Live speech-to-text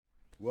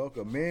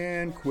Welcome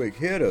in, quick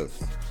hitters.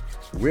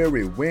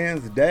 Weary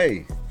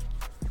Wednesday.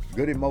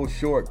 Goody Mo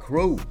Short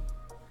crew.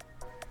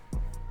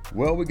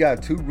 Well, we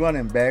got two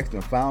running backs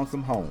and found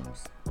some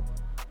homes.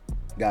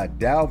 Got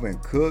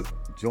Dalvin Cook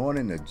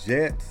joining the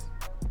Jets.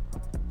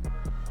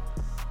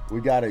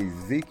 We got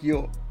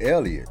Ezekiel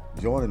Elliott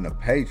joining the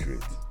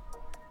Patriots.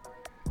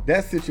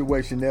 That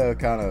situation there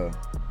kind of,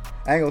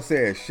 I ain't gonna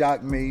say it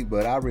shocked me,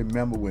 but I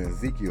remember when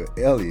Ezekiel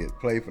Elliott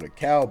played for the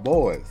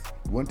Cowboys.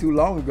 Wasn't too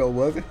long ago,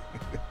 was it?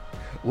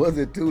 Was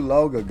it too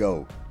long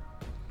ago?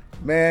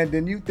 Man,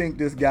 didn't you think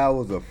this guy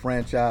was a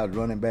franchise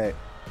running back?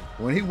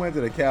 When he went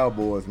to the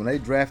Cowboys, when they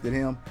drafted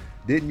him,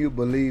 didn't you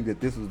believe that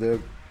this was their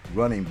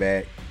running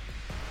back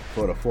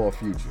for the far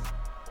future?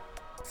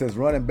 Since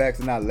running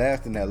backs are not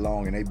lasting that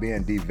long and they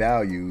being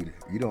devalued,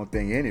 you don't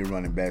think any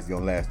running back's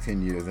gonna last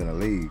 10 years in the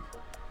league.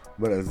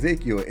 But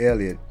Ezekiel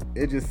Elliott,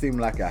 it just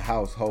seemed like a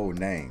household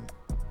name.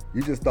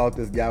 You just thought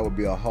this guy would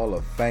be a Hall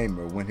of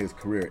Famer when his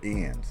career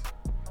ends.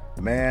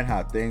 Man,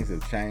 how things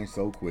have changed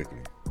so quickly.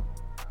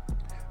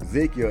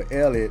 Ezekiel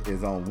Elliott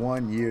is on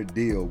 1-year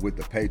deal with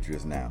the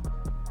Patriots now.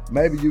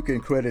 Maybe you can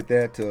credit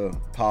that to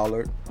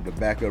Pollard, the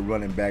backup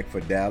running back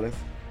for Dallas.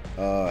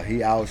 He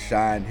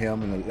outshined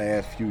him in the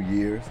last few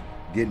years,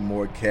 getting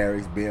more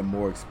carries, being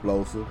more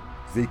explosive.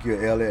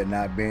 Ezekiel Elliott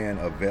not being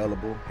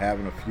available,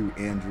 having a few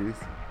injuries.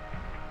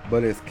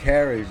 But his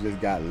carries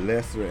just got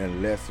lesser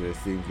and lesser, it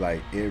seems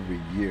like,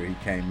 every year he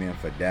came in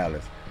for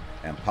Dallas.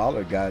 And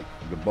Pollard got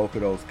the bulk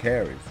of those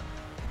carries.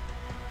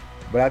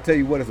 But I tell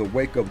you what, it's a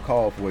wake-up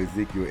call for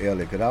Ezekiel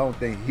Elliott, because I don't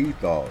think he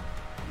thought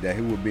that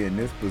he would be in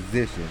this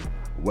position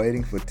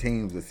waiting for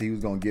teams to see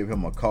who's going to give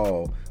him a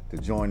call to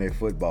join their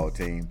football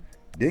team.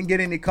 Didn't get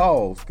any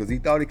calls because he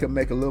thought he could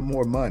make a little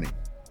more money.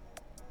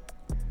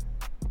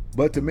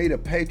 But to me, the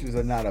Patriots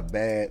are not a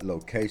bad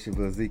location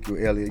for Ezekiel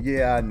Elliott.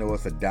 Yeah, I know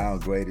it's a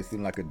downgrade. It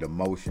seemed like a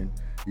demotion.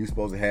 You're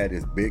supposed to have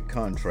this big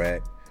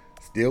contract.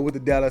 Still with the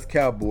Dallas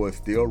Cowboys,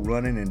 still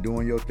running and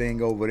doing your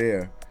thing over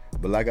there.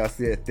 But like I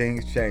said,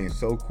 things change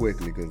so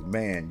quickly because,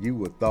 man, you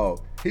would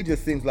thought he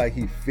just seems like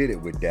he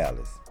fitted with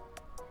Dallas.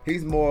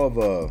 He's more of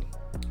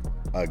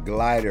a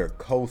glider,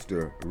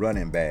 coaster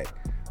running back,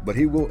 but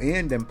he will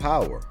end in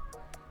power.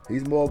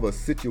 He's more of a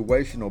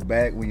situational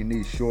back when you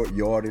need short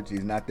yardage.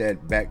 He's not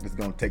that back that's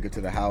going to take it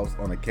to the house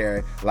on a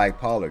carry like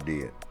Pollard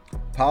did.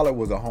 Pollard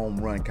was a home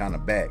run kind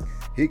of back.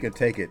 He can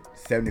take it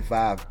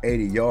 75,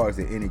 80 yards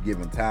at any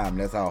given time.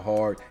 That's how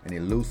hard and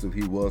elusive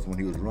he was when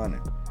he was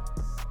running.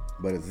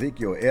 But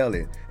Ezekiel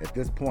Elliott, at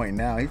this point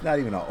now, he's not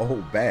even an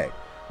old back.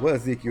 What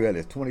Ezekiel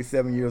Elliott,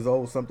 27 years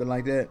old, something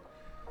like that?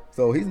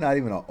 So he's not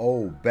even an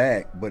old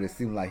back, but it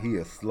seems like he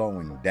is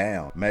slowing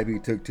down. Maybe he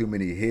took too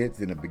many hits.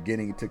 In the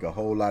beginning, he took a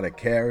whole lot of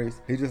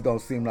carries. He just don't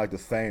seem like the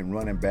same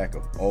running back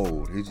of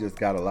old. He's just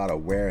got a lot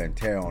of wear and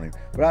tear on him.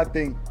 But I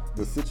think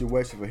the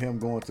situation for him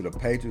going to the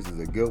Patriots is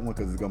a good one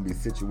because it's going to be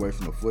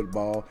situational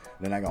football.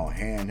 They're not going to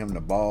hand him the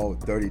ball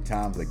 30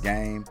 times a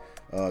game.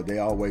 They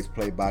always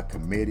play by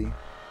committee,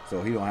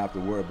 so he don't have to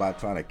worry about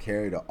trying to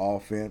carry the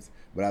offense.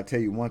 But I'll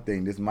tell you one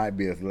thing, this might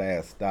be his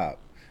last stop.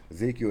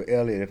 Ezekiel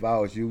Elliott, if I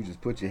was you,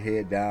 just put your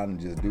head down and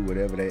just do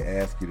whatever they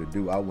ask you to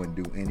do. I wouldn't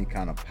do any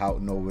kind of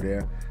pouting over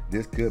there.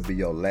 This could be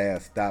your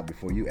last stop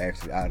before you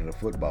actually out of the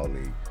football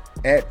league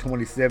at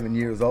 27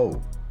 years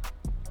old.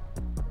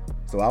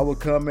 So I would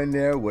come in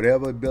there,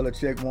 whatever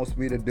Belichick wants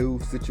me to do,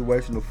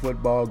 situational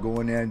football,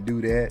 go in there and do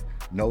that.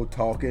 No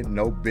talking,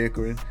 no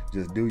bickering,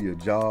 just do your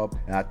job,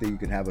 and I think you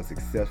can have a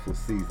successful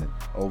season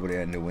over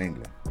there in New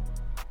England.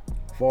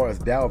 As far as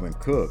Dalvin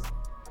Cook,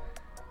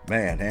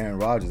 man, Aaron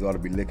Rodgers ought to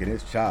be licking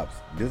his chops.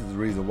 This is the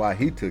reason why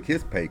he took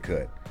his pay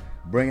cut.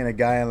 Bringing a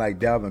guy in like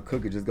Dalvin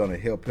Cook is just going to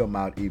help him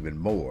out even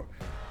more.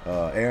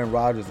 Aaron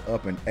Rodgers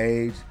up in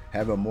age,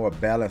 having a more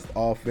balanced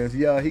offense.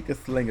 Yeah, he can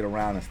sling it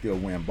around and still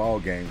win ball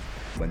games,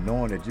 but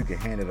knowing that you can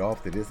hand it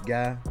off to this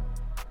guy,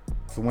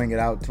 swing it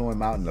out to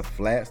him out in the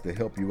flats to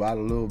help you out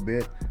a little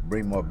bit,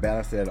 bring more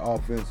balance to that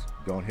offense,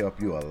 going to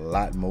help you a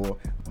lot more.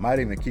 Might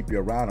even keep you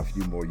around a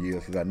few more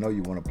years because I know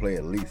you want to play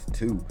at least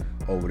 2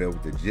 over there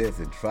with the Jets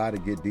and try to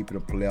get deep in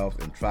the playoffs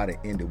and try to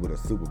end it with a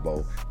Super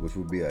Bowl, which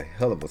would be a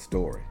hell of a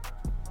story.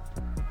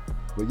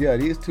 But yeah,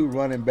 these two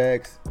running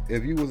backs,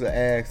 if you was to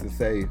ask and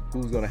say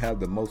who's going to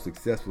have the most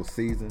successful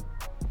season,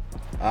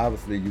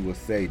 obviously you would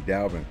say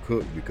Dalvin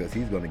Cook because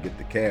he's going to get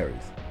the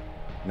carries.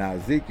 Now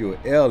Ezekiel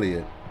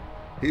Elliott,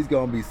 he's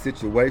going to be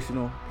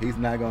situational. He's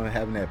not going to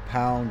have that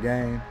pound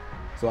game.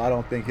 So I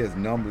don't think his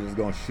numbers is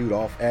going to shoot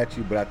off at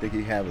you, but I think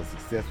he have a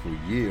successful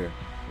year.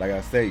 Like I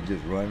say,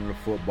 just running the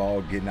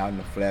football, getting out in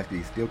the flats.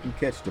 He still can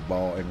catch the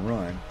ball and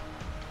run.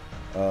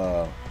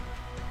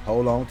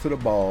 Hold on to the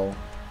ball.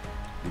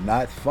 Do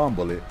not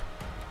fumble it.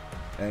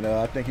 And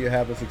I think he'll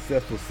have a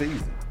successful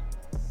season.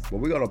 But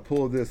we're going to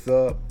pull this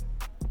up.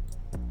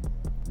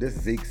 This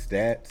Zeke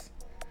stats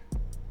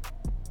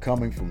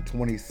coming from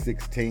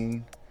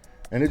 2016.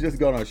 And it's just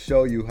going to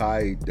show you how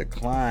he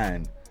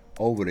declined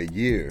over the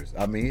years.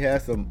 I mean, he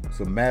had some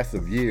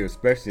massive years,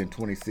 especially in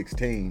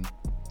 2016,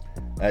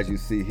 as you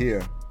see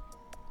here.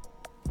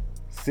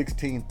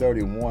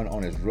 1631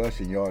 on his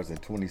rushing yards in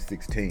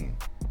 2016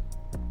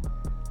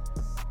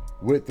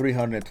 with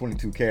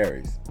 322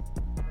 carries.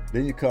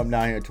 Then you come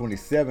down here in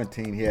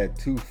 2017, he had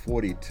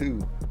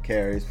 242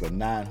 carries for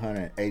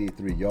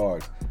 983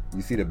 yards.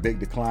 You see the big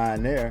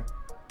decline there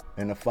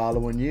in the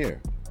following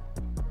year.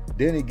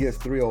 Then he gets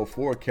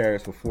 304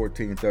 carries for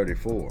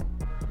 1434,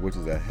 which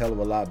is a hell of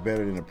a lot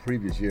better than the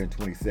previous year in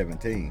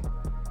 2017.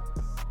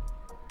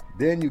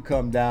 Then you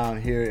come down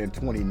here in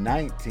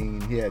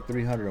 2019, he had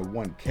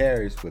 301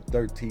 carries for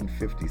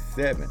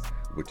 1357,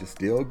 which is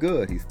still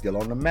good. He's still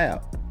on the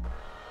map.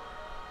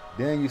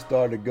 Then you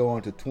start to go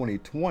into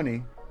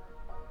 2020,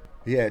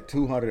 he had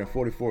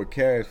 244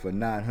 carries for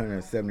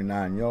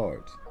 979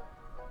 yards.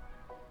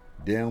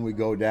 Then we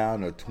go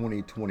down to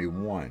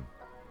 2021.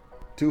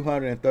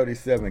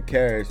 237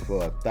 carries for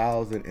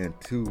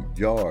 1,002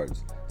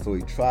 yards. So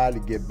he tried to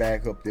get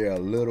back up there a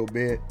little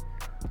bit.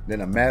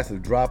 Then a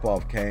massive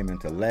drop-off came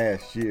into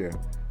last year.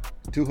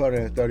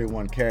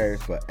 231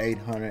 carries for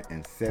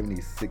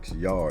 876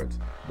 yards.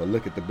 But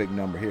look at the big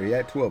number here. He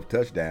had 12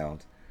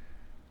 touchdowns.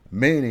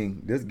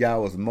 Meaning this guy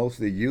was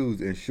mostly used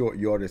in short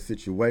yardage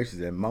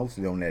situations and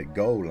mostly on that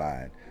goal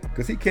line.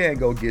 Because he can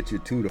go get you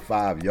 2 to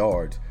 5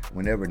 yards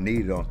whenever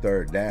needed on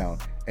third down.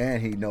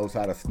 And he knows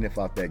how to sniff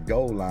out that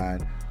goal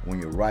line when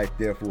you're right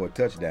there for a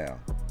touchdown.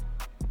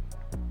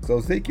 So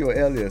Ezekiel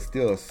Elliott is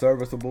still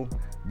serviceable,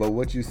 but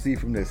what you see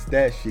from this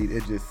stat sheet,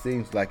 it just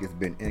seems like it's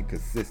been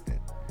inconsistent.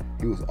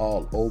 He was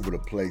all over the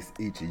place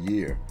each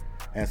year.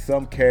 And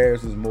some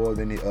carries was more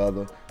than the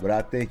other, but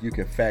I think you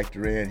can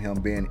factor in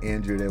him being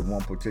injured at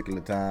one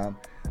particular time,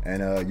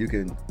 and you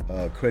can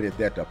credit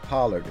that to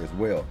Pollard as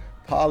well.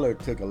 Pollard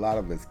took a lot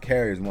of his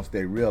carries once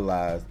they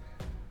realized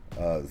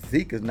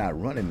Zeke is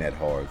not running that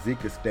hard.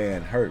 Zeke is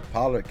staying hurt.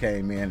 Pollard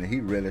came in and he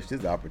relished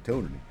his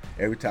opportunity.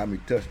 Every time he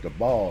touched the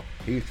ball,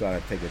 he's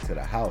trying to take it to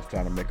the house,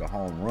 trying to make a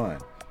home run.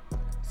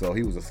 So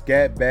he was a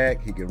scat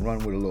back. He can run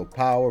with a little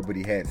power, but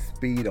he had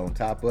speed on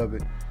top of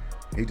it.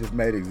 He just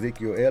made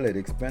Ezekiel Elliott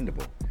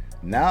expendable.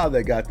 Now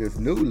they got this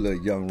new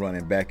little young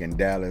running back in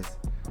Dallas,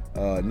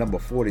 number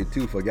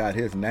 42, forgot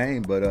his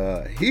name,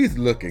 but he's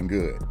looking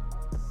good.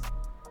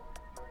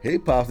 He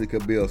possibly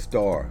could be a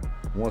star.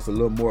 Wants a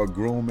little more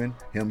grooming,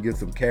 him get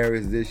some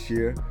carries this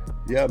year.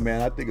 Yeah,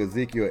 man, I think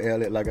Ezekiel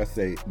Elliott, like I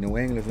say, New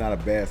England's not a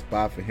bad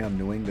spot for him.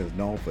 New England's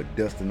known for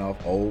dusting off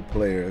old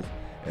players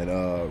and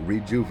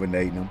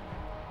rejuvenating them.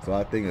 So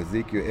I think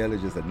Ezekiel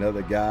Elliott is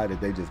another guy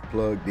that they just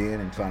plugged in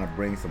and trying to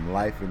bring some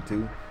life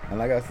into. And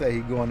like I say,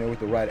 he going there with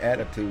the right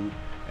attitude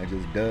and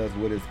just does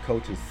what his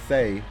coaches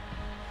say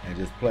and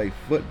just play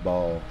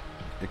football.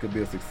 It could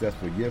be a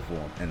successful year for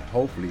him, and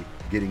hopefully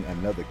getting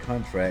another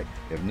contract,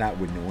 if not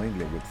with New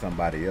England, with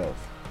somebody else.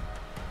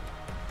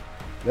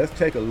 Let's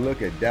take a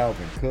look at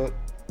Dalvin Cook,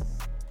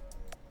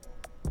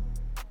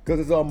 because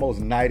it's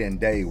almost night and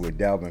day with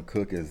Dalvin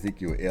Cook and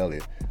Ezekiel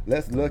Elliott.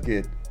 Let's look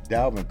at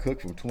Dalvin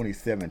Cook from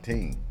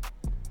 2017.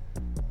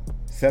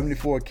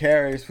 74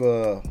 carries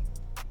for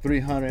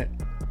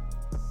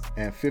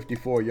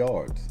 354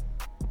 yards.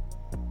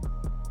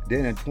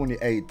 Then in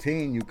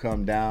 2018, you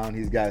come down,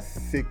 he's got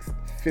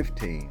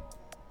 615.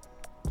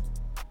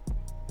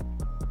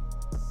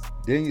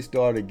 Then you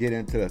start to get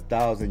into the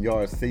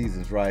 1,000-yard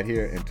seasons right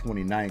here in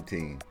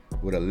 2019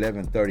 with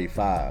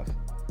 1135.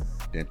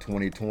 Then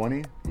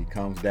 2020, he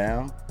comes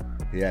down,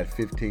 he had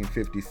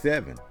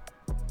 1557.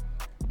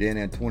 Then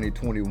in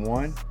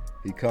 2021,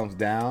 he comes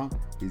down,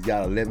 he's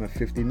got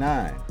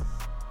 1159.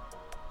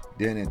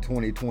 Then in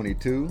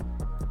 2022,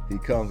 he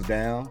comes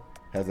down,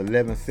 has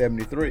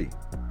 1173.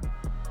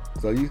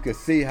 So you can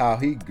see how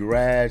he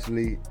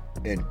gradually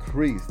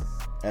increased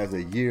as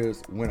the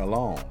years went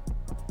along.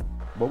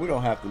 But we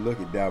don't have to look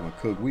at Dalvin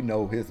Cook. We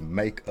know his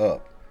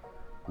makeup.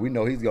 We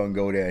know he's going to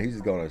go there. He's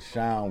just going to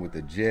shine with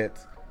the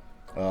Jets.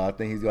 I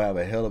think he's going to have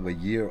a hell of a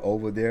year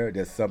over there.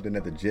 That's something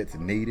that the Jets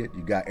needed.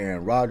 You got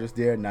Aaron Rodgers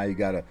there. Now you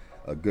got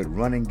a good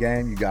running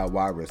game. You got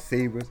wide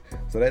receivers.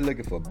 So they're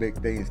looking for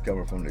big things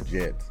coming from the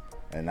Jets.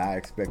 And I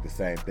expect the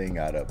same thing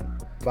out of them.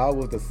 If I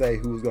was to say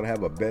who's going to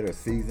have a better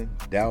season,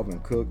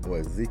 Dalvin Cook or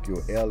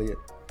Ezekiel Elliott,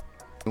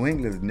 New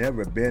England's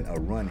never been a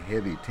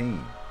run-heavy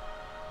team.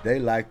 They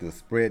like to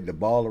spread the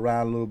ball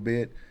around a little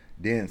bit,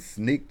 then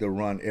sneak the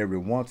run every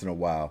once in a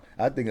while.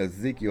 I think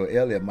Ezekiel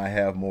Elliott might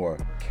have more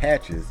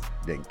catches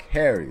than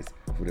carries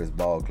for this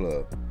ball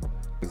club.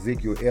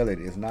 Ezekiel Elliott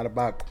is not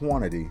about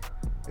quantity,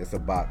 it's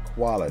about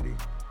quality.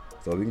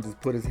 So if he can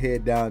just put his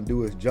head down and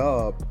do his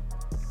job,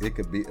 it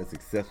could be a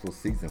successful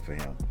season for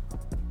him.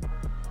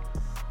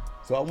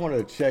 So I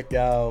wanted to check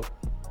out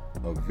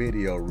a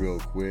video real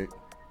quick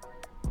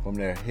from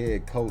their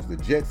head coach, the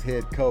Jets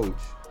head coach,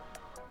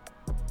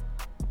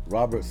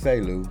 Robert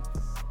Saleh,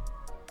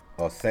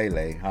 or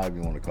Saleh, however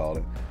you want to call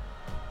it.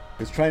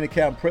 His training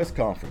camp press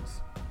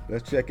conference.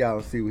 Let's check out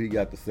and see what he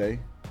got to say.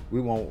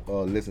 We won't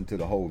listen to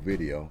the whole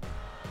video,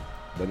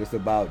 but it's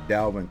about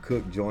Dalvin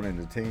Cook joining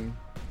the team.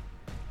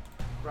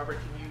 Robert,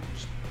 can you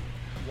just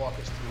walk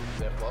us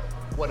through that?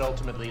 What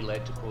ultimately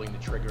led to pulling the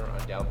trigger on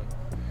Dalvin?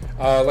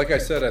 Like I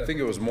said, I think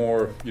it was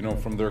more,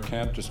 from their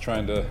camp, just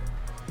trying to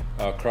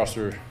cross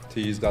their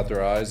T's, dot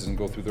their I's, and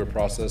go through their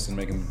process and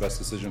making the best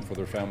decision for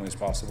their family as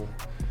possible.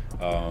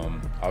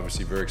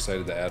 Obviously very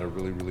excited to add a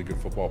really, really good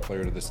football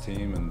player to this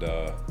team, and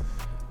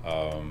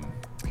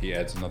he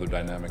adds another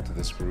dynamic to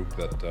this group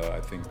that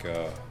I think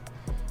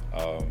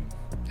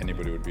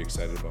anybody would be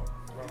excited about.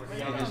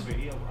 He obviously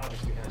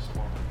has some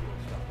on-the-field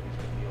stuff that he's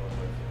been dealing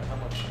with. How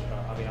much,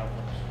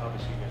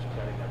 obviously you guys are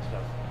vetting that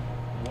stuff.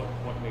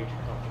 What made you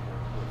comfortable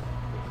with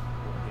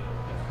dealing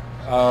with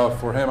that?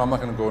 For him, I'm not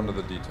going to go into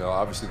the detail.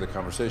 Obviously the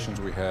conversations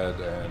we had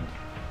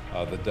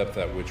and the depth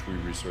at which we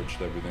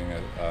researched everything,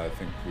 I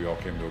think we all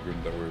came to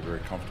agreement that we were very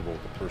comfortable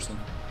with the person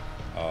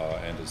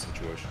and his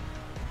situation.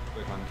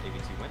 Quick on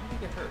ABT, when did he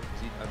get hurt?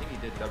 I think he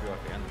did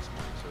WFAN this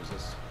morning, so is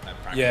this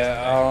at practice?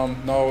 Yeah,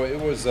 no, it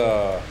was,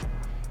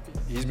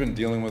 he's been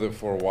dealing with it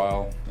for a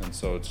while, and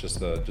so it's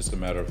just a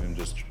matter of him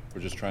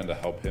we're just trying to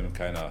help him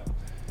kind of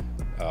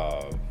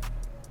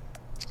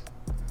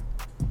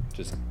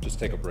just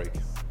take a break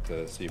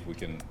to see if we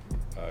can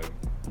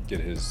get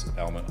his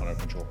ailment under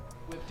control.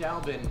 With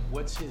Dalvin,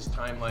 what's his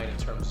timeline in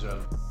terms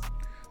of?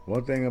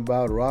 One thing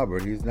about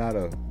Robert, he's not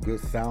a good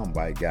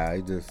soundbite guy.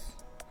 He just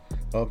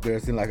up there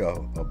seems like a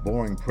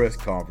boring press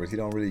conference. He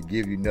don't really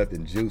give you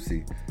nothing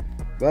juicy.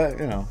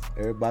 But,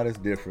 everybody's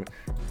different.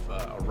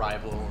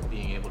 Arrival,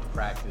 being able to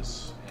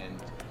practice,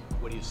 and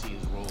what do you see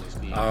his role as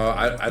being?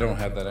 I don't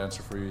have that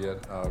answer for you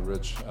yet,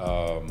 Rich.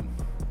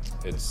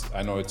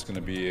 I know it's going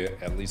to be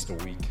at least a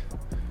week.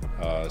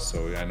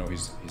 So I know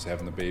he's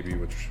having the baby,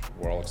 which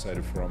we're all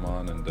excited for him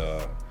on,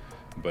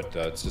 but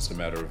it's just a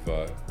matter of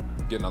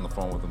getting on the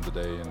phone with him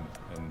today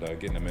and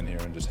getting him in here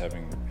and just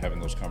having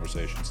those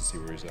conversations to see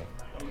where he's at.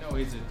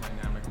 He's a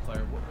dynamic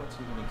player. What's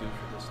he going to do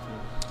for this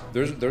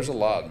team? There's a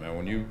lot, man.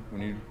 When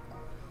you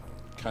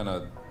kind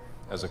of,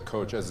 as a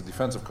coach, as a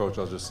defensive coach,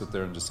 I'll just sit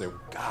there and just say,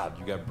 God,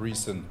 you got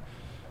Brees and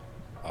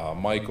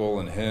Michael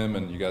and him,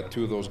 and you got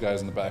two of those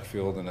guys in the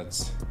backfield, and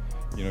it's,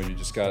 you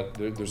just got,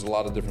 there's a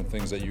lot of different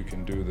things that you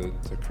can do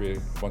to create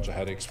a bunch of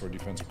headaches for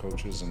defensive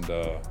coaches, and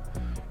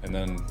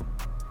then,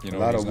 a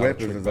lot of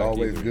weapons is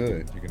always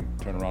good. You can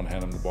turn around and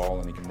hand him the ball,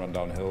 and he can run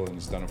downhill, and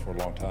he's done it for a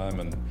long time,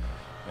 and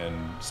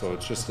so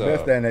it's just...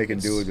 Best thing they can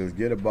do is just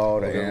get a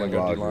ball to Aaron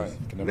Rodgers,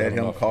 let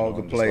him call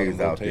the plays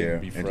out there,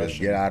 and just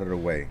get out of the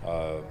way.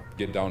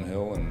 Get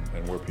downhill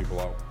and wear people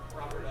out.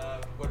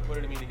 Robert, what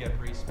did it mean to get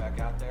Brees back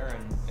out there,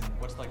 and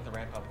what's the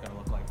ramp-up going to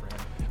look like for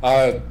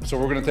him? So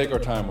we're going to take our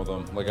time with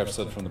him, like I've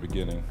said from the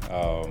beginning.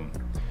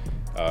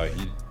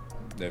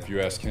 If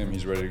you ask him,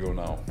 he's ready to go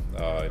now,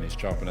 and he's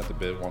chomping at the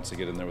bit, wants to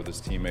get in there with his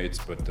teammates,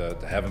 but to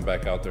have him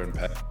back out there and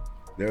pass.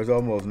 There's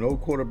almost no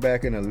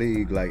quarterback in the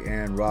league like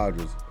Aaron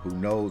Rodgers who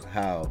knows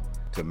how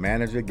to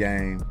manage a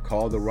game,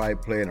 call the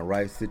right play in the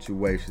right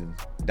situations,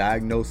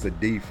 diagnose a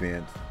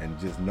defense, and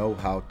just know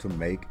how to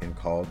make and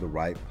call the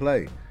right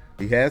play.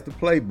 He has the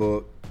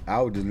playbook.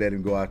 I would just let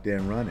him go out there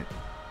and run it.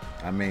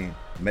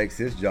 Makes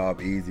his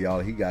job easy. All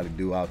he got to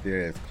do out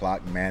there is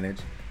clock manage,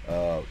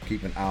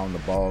 keep an eye on the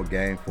ball,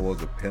 game for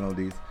the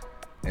penalties,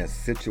 and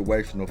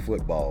situational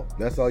football.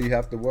 That's all you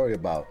have to worry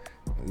about.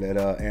 Let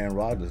Aaron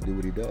Rodgers do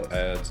what he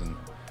does. And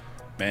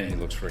man, he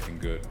looks freaking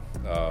good.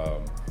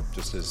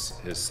 Just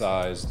his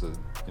size, kind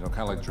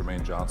of like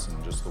Jermaine Johnson,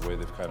 just the way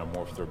they've kind of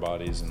morphed their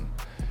bodies, and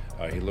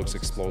he looks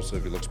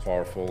explosive. He looks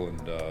powerful, and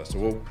so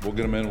we'll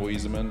get him in, we'll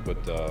ease him in,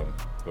 but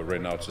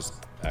right now it's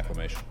just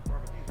acclimation.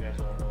 Robert, you guys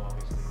all know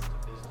obviously it's a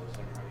business,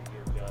 everybody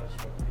here does,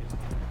 but you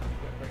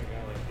got bring a guy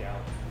like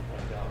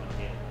Dalvin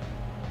in.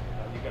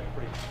 You got a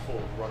pretty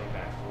full running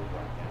back group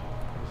right now.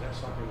 Is that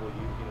something where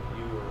you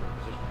or the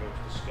position coach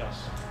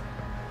discuss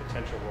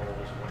potential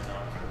roles and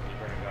whatnot when you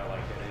bring a guy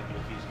like that in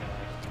with these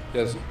guys?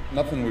 Yes,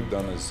 nothing we've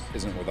done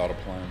isn't without a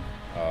plan.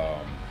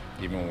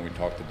 Even when we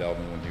talked to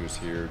Dalvin when he was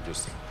here,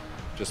 just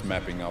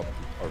mapping out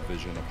our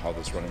vision of how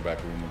this running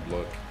back room would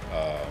look,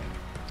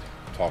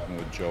 talking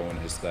with Joe and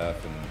his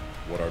staff and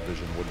what our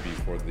vision would be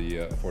for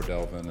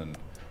Dalvin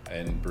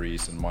and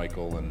Brees and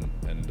Michael and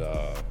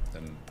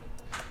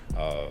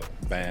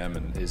Bam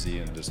and Izzy,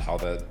 and just how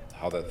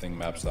that thing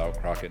maps out,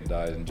 Crockett and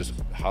Dye, and just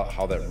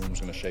how that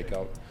room's going to shake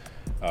out.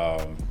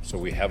 So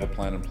we have a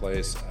plan in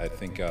place. I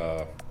think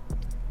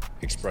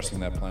expressing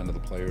that plan to the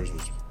players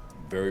was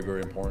very,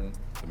 very important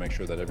to make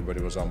sure that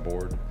everybody was on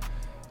board,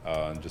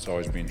 and just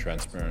always being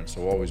transparent.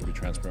 So we'll always be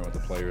transparent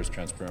with the players,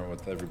 transparent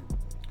with everybody.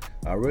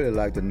 I really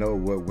like to know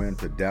what went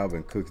to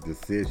Dalvin Cook's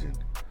decision,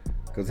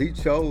 because he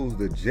chose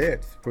the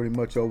Jets pretty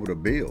much over the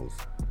Bills.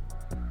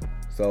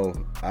 So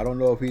I don't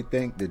know if he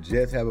think the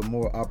Jets have a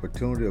more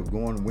opportunity of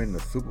going to win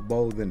the Super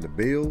Bowl than the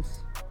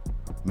Bills.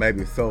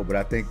 Maybe so, but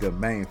I think the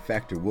main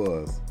factor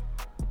was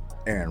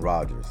Aaron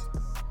Rodgers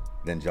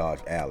than Josh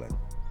Allen.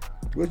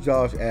 With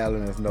Josh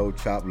Allen, there's no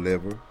chopped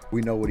liver.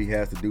 We know what he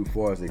has to do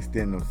for us to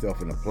extend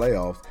himself in the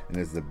playoffs, and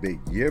it's a big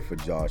year for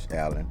Josh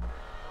Allen.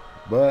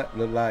 But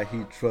look like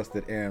he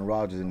trusted Aaron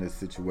Rodgers in this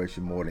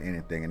situation more than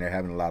anything, and they're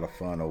having a lot of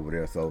fun over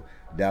there. So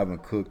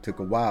Dalvin Cook took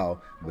a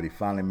while, but he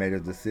finally made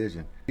his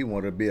decision. He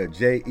wanted to be a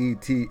Jets,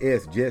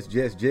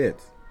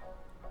 Jets.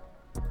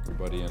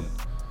 Everybody, and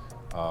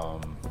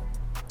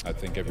I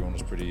think everyone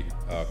was pretty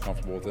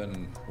comfortable with it,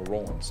 and we're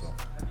rolling. So.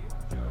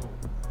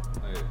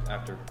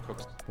 After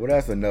Cook's. Well,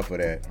 that's enough of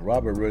that.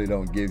 Robert really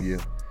don't give you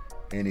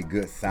any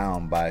good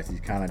sound bites. He's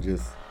kind of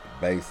just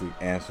basic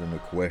answering the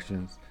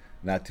questions.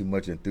 Not too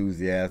much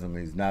enthusiasm.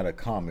 He's not a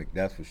comic,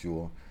 that's for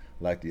sure,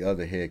 like the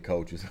other head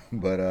coaches.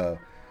 But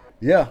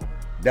yeah,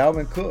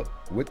 Dalvin Cook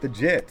with the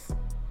Jets.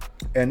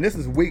 And this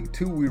is week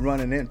 2 we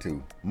running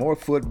into. More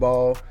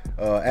football.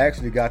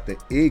 Actually got the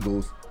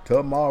Eagles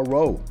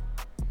tomorrow.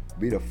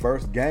 Be the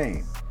first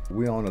game.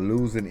 We on the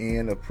losing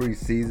end of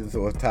preseason,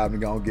 so it's time to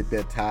go and get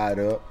that tied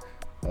up.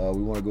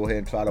 We want to go ahead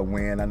and try to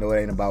win. I know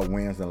it ain't about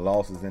wins and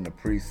losses in the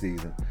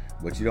preseason,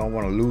 but you don't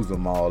want to lose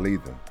them all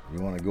either.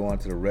 You want to go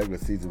into the regular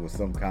season with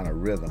some kind of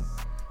rhythm.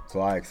 So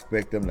I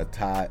expect them to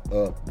tie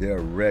up their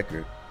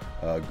record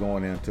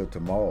going into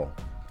tomorrow.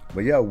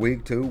 But yeah,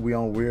 week 2, we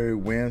on Weary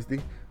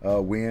Wednesday.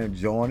 We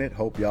enjoying it.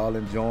 Hope y'all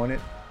enjoying it.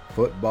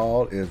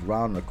 Football is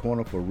round the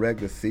corner for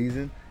regular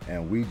season,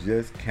 and we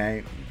just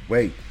can't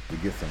wait to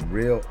get some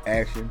real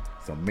action,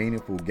 some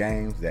meaningful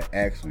games that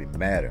actually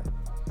matter.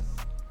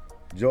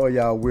 Enjoy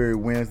y'all Weary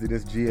Wednesday.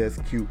 This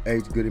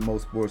G.S.Q.H. Goody Mo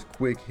Sports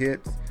Quick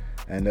Hits,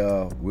 and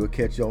we'll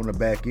catch you on the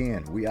back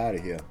end. We out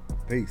of here.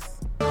 Peace.